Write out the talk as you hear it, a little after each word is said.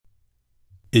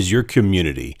Is your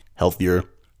community healthier,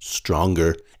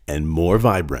 stronger, and more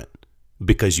vibrant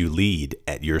because you lead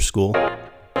at your school?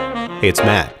 Hey, it's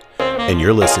Matt, and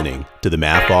you're listening to the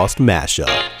Matt Faust Mashup.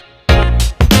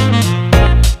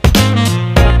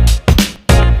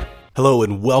 Hello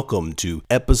and welcome to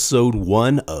episode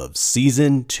 1 of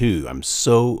season 2. I'm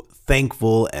so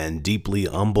thankful and deeply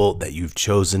humbled that you've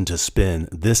chosen to spend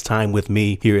this time with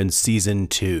me here in season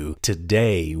 2.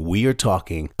 Today, we are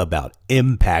talking about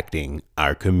impacting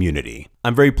our community.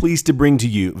 I'm very pleased to bring to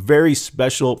you a very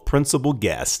special principal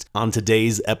guest on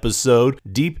today's episode,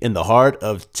 deep in the heart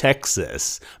of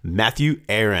Texas, Matthew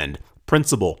Aaron,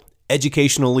 principal,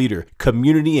 educational leader,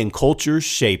 community and culture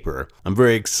shaper. I'm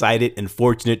very excited and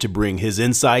fortunate to bring his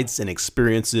insights and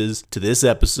experiences to this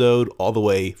episode all the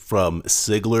way from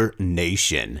Sigler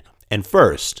Nation. And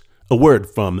first, a word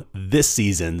from this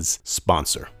season's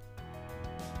sponsor.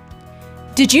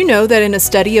 Did you know that in a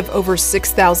study of over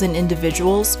 6,000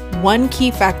 individuals, one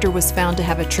key factor was found to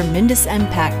have a tremendous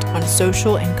impact on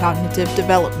social and cognitive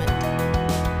development?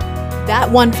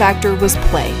 That one factor was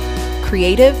play.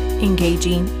 Creative,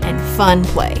 engaging, and fun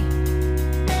play.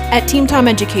 At Team Tom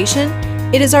Education,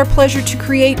 it is our pleasure to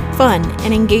create fun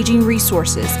and engaging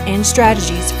resources and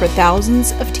strategies for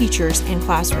thousands of teachers and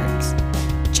classrooms.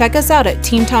 Check us out at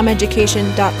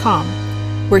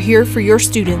teamtomeducation.com. We're here for your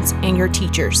students and your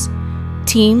teachers.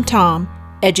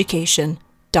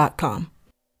 teamtomeducation.com.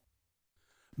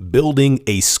 Building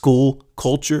a school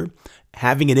culture,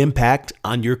 having an impact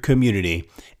on your community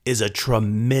is a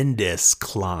tremendous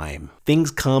climb.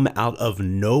 Things come out of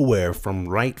nowhere from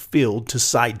right field to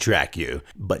sidetrack you,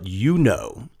 but you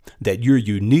know that you're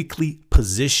uniquely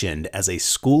positioned as a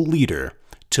school leader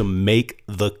to make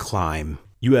the climb.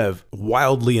 You have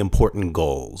wildly important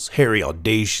goals, hairy,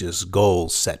 audacious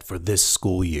goals set for this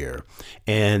school year,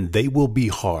 and they will be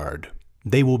hard.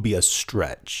 They will be a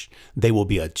stretch. They will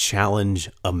be a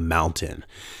challenge, a mountain,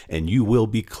 and you will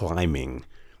be climbing.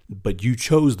 But you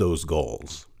chose those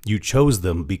goals. You chose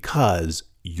them because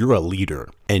you're a leader,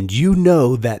 and you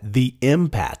know that the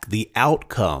impact, the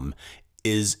outcome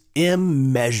is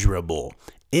immeasurable,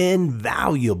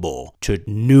 invaluable to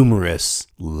numerous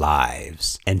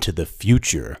lives and to the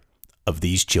future of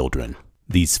these children,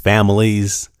 these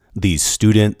families, these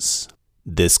students,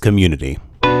 this community.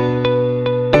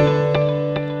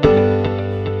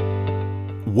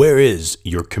 Where is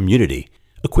your community?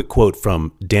 A quick quote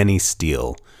from Danny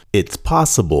Steele. It's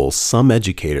possible some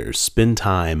educators spend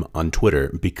time on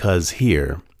Twitter because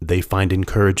here they find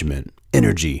encouragement,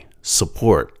 energy,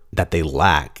 support that they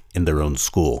lack in their own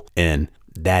school. And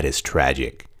that is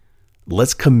tragic.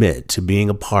 Let's commit to being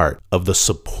a part of the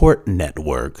support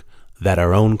network that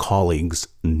our own colleagues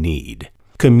need.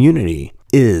 Community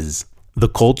is the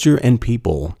culture and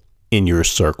people in your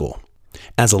circle.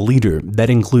 As a leader, that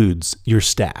includes your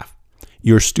staff,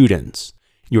 your students,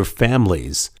 your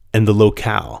families, and the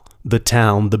locale, the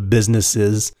town, the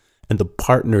businesses, and the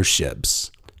partnerships.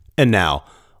 And now,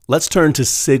 let's turn to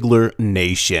Sigler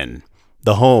Nation,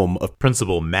 the home of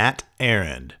Principal Matt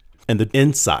Aaron, and the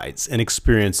insights and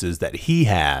experiences that he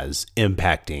has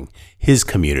impacting his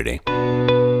community.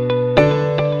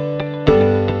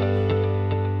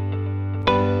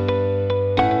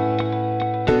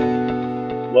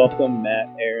 Welcome,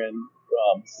 Matt Aaron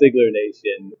from Sigler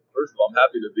Nation. First of all, I'm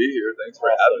happy to be here. Thanks for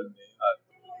having me.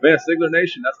 Man, Sigler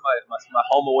Nation, that's my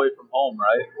home away from home,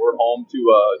 right? We're home to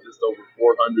just over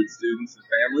 400 students and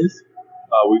families.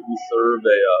 We serve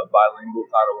a bilingual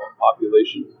Title I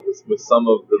population with some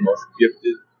of the most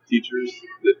gifted teachers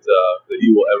that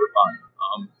you will ever find.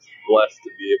 I'm blessed to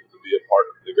be able to be a part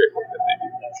of the great work that they do.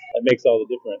 That makes all the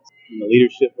difference. And the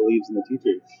leadership believes in the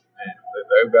teachers. Man,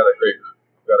 they've got a great group.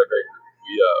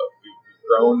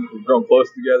 We've grown close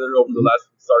together over the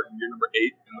last, starting year number 8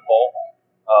 in the fall.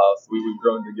 So we've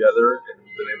grown together and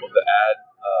we've been able to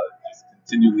just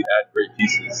continually add great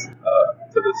pieces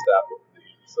to the staff over the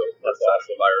years. So that's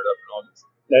awesome. Fired up in August.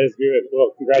 That is good.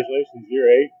 Well, congratulations, year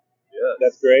 8. Yes.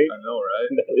 That's great. I know,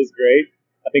 right? That is great.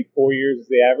 I think 4 years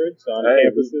is the average on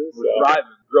campuses. We're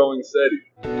thriving, growing steady.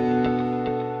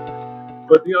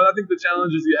 But, I think the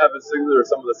challenges you have at Sigler are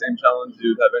some of the same challenges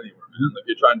you'd have anywhere, man. Like,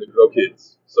 you're trying to grow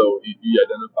kids. So you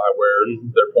identify where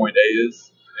their point A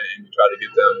is, and you try to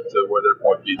get them to where their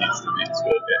point B needs to be. And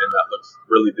that looks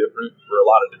really different for a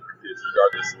lot of different kids,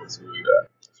 regardless of what school you're at.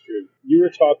 That's true. You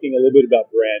were talking a little bit about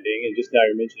branding, and just now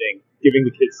you're mentioning giving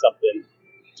the kids something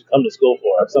to come to school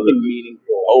for, something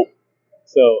meaningful. Hope.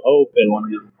 So hope and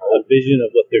a vision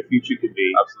of what their future could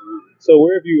be. Absolutely. So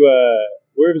where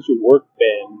has your work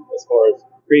been as far as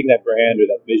creating that brand or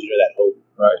that vision or that hope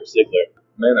for Sigler?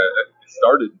 Man, it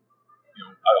started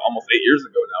almost 8 years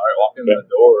ago now, right? Walking in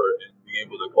the door and being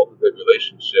able to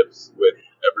relationships with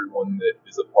everyone that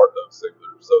is a part of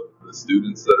Sigler. So the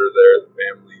students that are there, the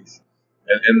families,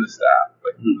 and the staff.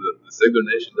 Like the Sigler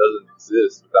Nation doesn't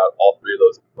exist without all three of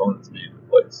those components being in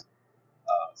place.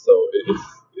 So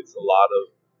it's a lot of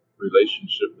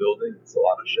relationship building. It's a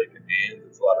lot of shaking hands.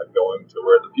 It's a lot of going to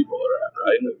where the people are at,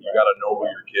 right? Like, you got to know where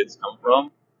your kids come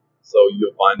from. So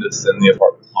you'll find us in the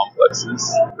apartment complexes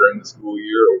during the school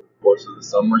year. Over the course of the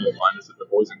summer, you'll find us at the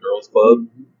Boys and Girls Club,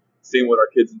 seeing what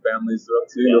our kids and families are up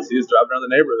to. You'll see us driving around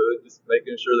the neighborhood, just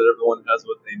making sure that everyone has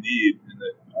what they need and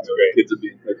that kids are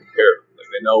being taken care of. Like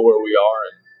they know where we are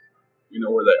and we know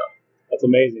where they are. That's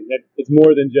amazing. It's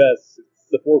more than just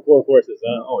the 4 core courses,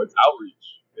 huh? Oh, it's outreach.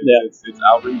 It's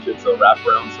outreach. It's a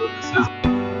wraparound services.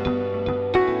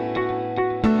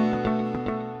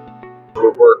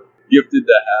 We're gifted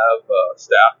to have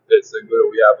staff at Sigler.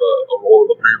 We have a role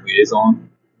of a parent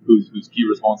liaison whose key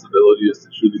responsibility is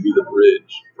to truly be the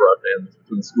bridge for our families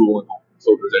between school and home.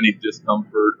 So if there's any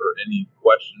discomfort or any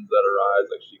questions that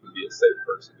arise, like she can be a safe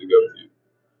person to go to.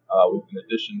 In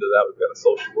addition to that, we've got a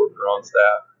social worker on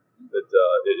staff that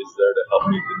is there to help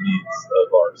meet the needs of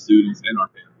our students and our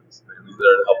families. Families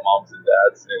there to help moms and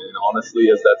dads. And honestly,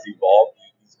 as that's evolved,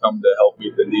 he's come to help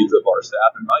meet the needs of our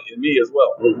staff and me as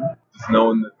well. Mm-hmm. Just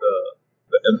knowing that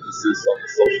the emphasis on the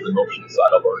social and emotional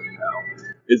side of learning now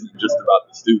isn't just about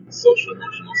the students' social and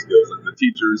emotional skills. Like the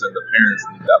teachers and the parents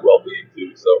need that well-being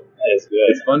too. So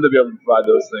it's fun to be able to provide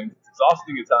those things. It's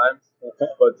exhausting at times,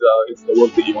 but it's the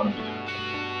work that you want to be doing.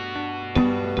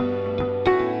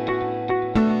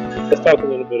 Let's talk a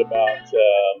little bit about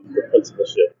the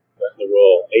principalship, the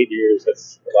role. 8 years,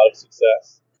 that's a lot of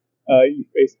success. You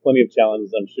faced plenty of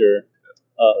challenges, I'm sure.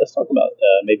 Let's talk about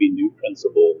maybe new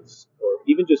principals or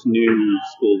even just new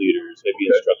school leaders, maybe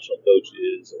instructional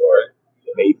coaches or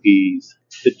APs.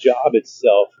 The job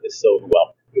itself is so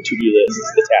overwhelming. The to-do list,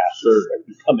 the tasks are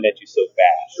coming at you so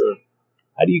fast. Sure.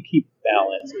 How do you keep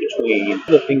balance between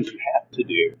the things you have to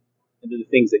do and the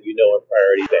things that you know are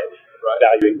priority,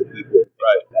 valuing the people?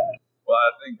 Right. Well,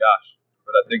 I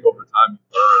think over time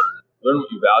you learn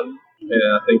what you value,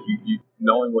 and I think you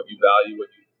knowing what you value, what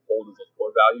you hold as those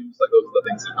core values, like those are the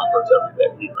things that come first every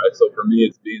day, right? So for me,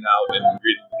 it's being out and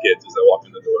greeting the kids as they walk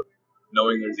in the door,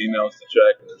 knowing there's emails to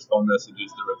check and there's phone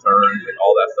messages to return, like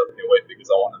all that stuff can't wait because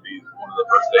I want to be one of the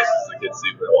first faces the kids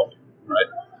see when they walk in,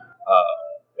 right?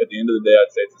 At the end of the day,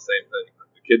 I'd say it's the same thing.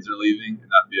 Like the kids are leaving, and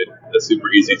that'd be a super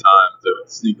easy time to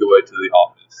sneak away to the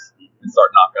office and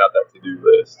start knocking out that to-do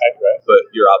list. Right.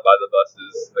 But you're out by the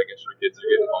buses, making sure kids are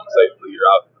getting home safely. You're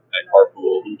out at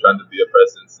carpool, trying to be a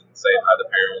presence and saying hi to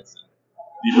parents and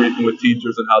debriefing with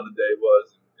teachers on how the day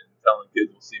was and telling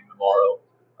kids we'll see them tomorrow.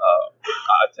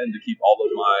 I tend to keep all of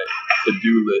my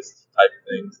to-do list type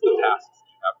things, the tasks that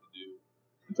you have to do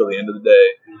until the end of the day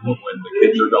when the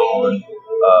kids are gone,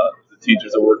 the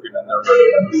teachers are working in their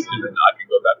rooms, and then I can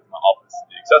go back to my office and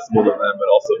be accessible to them, but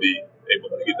also be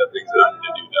able to get the things that I need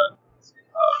to do done.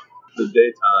 The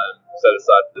daytime set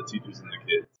aside for the teachers and the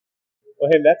kids. Well,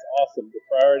 hey, that's awesome. The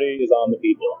priority is on the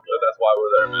people. So that's why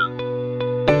we're there, man.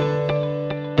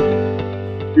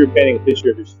 If you're painting a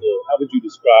picture of your school, how would you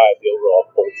describe the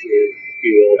overall culture, the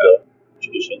feel, the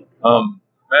tradition?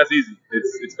 Man, it's easy.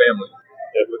 It's family,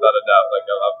 without a doubt. Like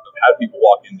I've had people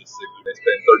walk into Sigler, they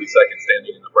spend 30 seconds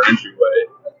standing in the front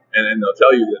entryway, and then they'll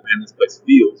tell you that, man, this place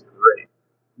feels great.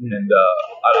 Mm-hmm. And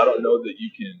I don't know that you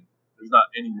can. There's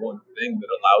not any one thing that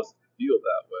allows it to feel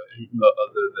that way,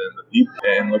 other than the people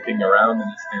and looking around, and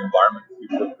it's the environment that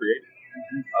people have created.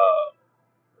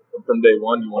 From day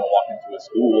one, you want to walk into a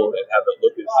school and have it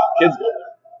look as if kids go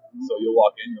there. So you'll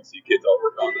walk in, you'll see kids'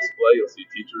 artwork on display, you'll see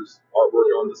teachers'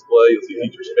 artwork on display, you'll see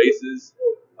teachers' faces.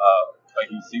 Like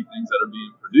you see things that are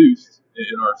being produced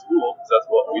in our school, because that's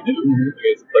what we do.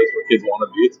 Like, it's a place where kids want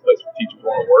to be. It's a place where teachers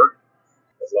want to work.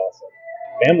 That's awesome.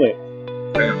 Family,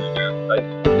 man.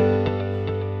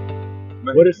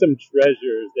 What are some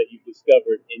treasures that you've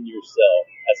discovered in yourself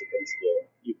as a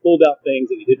principal? You pulled out things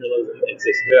that you didn't realize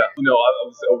existed. Yeah, I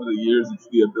would say over the years, it's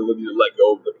the ability to let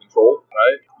go of the control,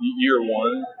 right? Year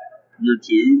one, year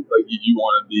two, like you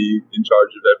want to be in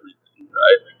charge of everything,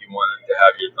 right? Like you want to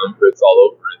have your thumbprints all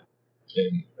over it.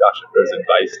 And gosh, if there's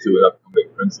advice to an upcoming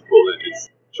principal,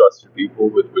 it's trust your people,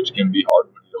 which can be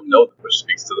hard when you don't know them, which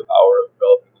speaks to the power of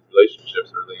developing these relationships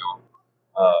early on.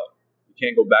 You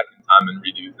can't go back in time and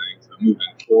redo things, but moving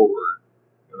forward,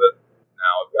 that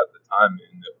now I've got the time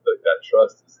in that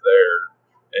trust is there,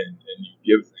 and you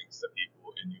give things to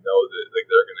people, and you know that like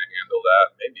they're going to handle that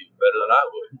maybe even better than I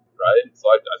would, right?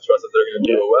 So I trust that they're going to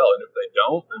do it well, and if they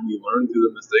don't, then we learn through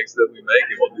the mistakes that we make,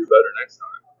 and we'll do better next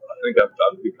time. I think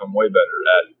I've become way better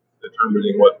at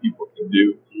determining what people can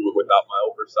do without my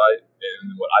oversight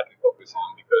and what I can focus focus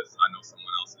on because I know someone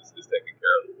else is taking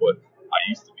care of what I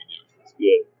used to be doing. That's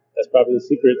good. That's probably the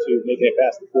secret to making it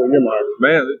past the 4-year mark.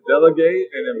 Man,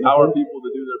 delegate and empower people to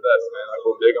do their best, man. Like,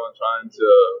 we're big on trying to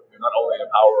not only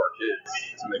empower our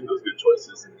kids to make those good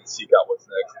choices and seek out what's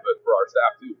next, but for our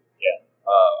staff too. Yeah.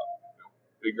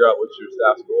 Figure out what your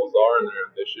staff's goals are and their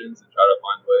ambitions and try to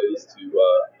find ways to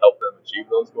help them achieve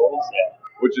those goals,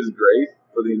 which is great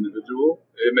for the individual.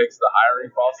 It makes the hiring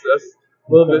process a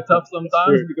little bit tough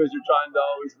sometimes because you're trying to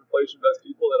always replace your best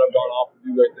people that have gone off to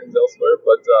do great things elsewhere,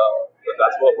 but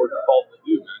that's what we're called to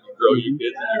do, man. You grow your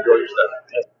kids and you grow your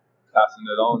staff, passing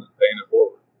it on and paying it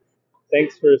forward.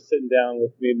 Thanks for sitting down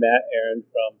with me, Matt Aaron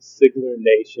from Sigler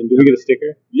Nation. Do we get a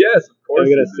sticker? Yes, of course. We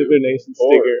get a Sigler Nation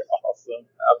sticker. Awesome.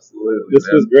 Absolutely. This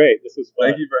was great. This was fun.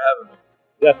 Thank you for having me.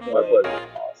 Definitely. My pleasure.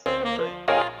 Awesome.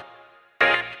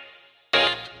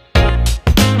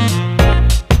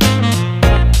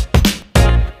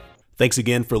 Thanks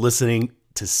again for listening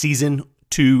to Season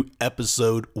 2,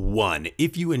 Episode 1.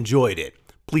 If you enjoyed it,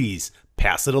 please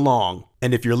pass it along.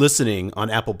 And if you're listening on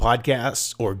Apple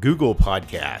Podcasts or Google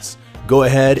Podcasts, go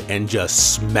ahead and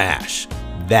just smash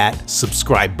that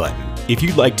subscribe button. If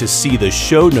you'd like to see the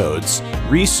show notes,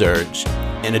 research,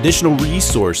 and additional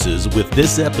resources with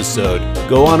this episode,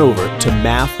 go on over to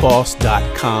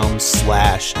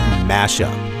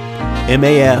mathfoss.com/mashup.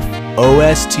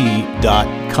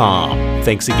 mafost.com.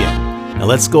 Thanks again. Now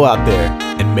let's go out there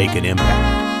and make an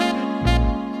impact.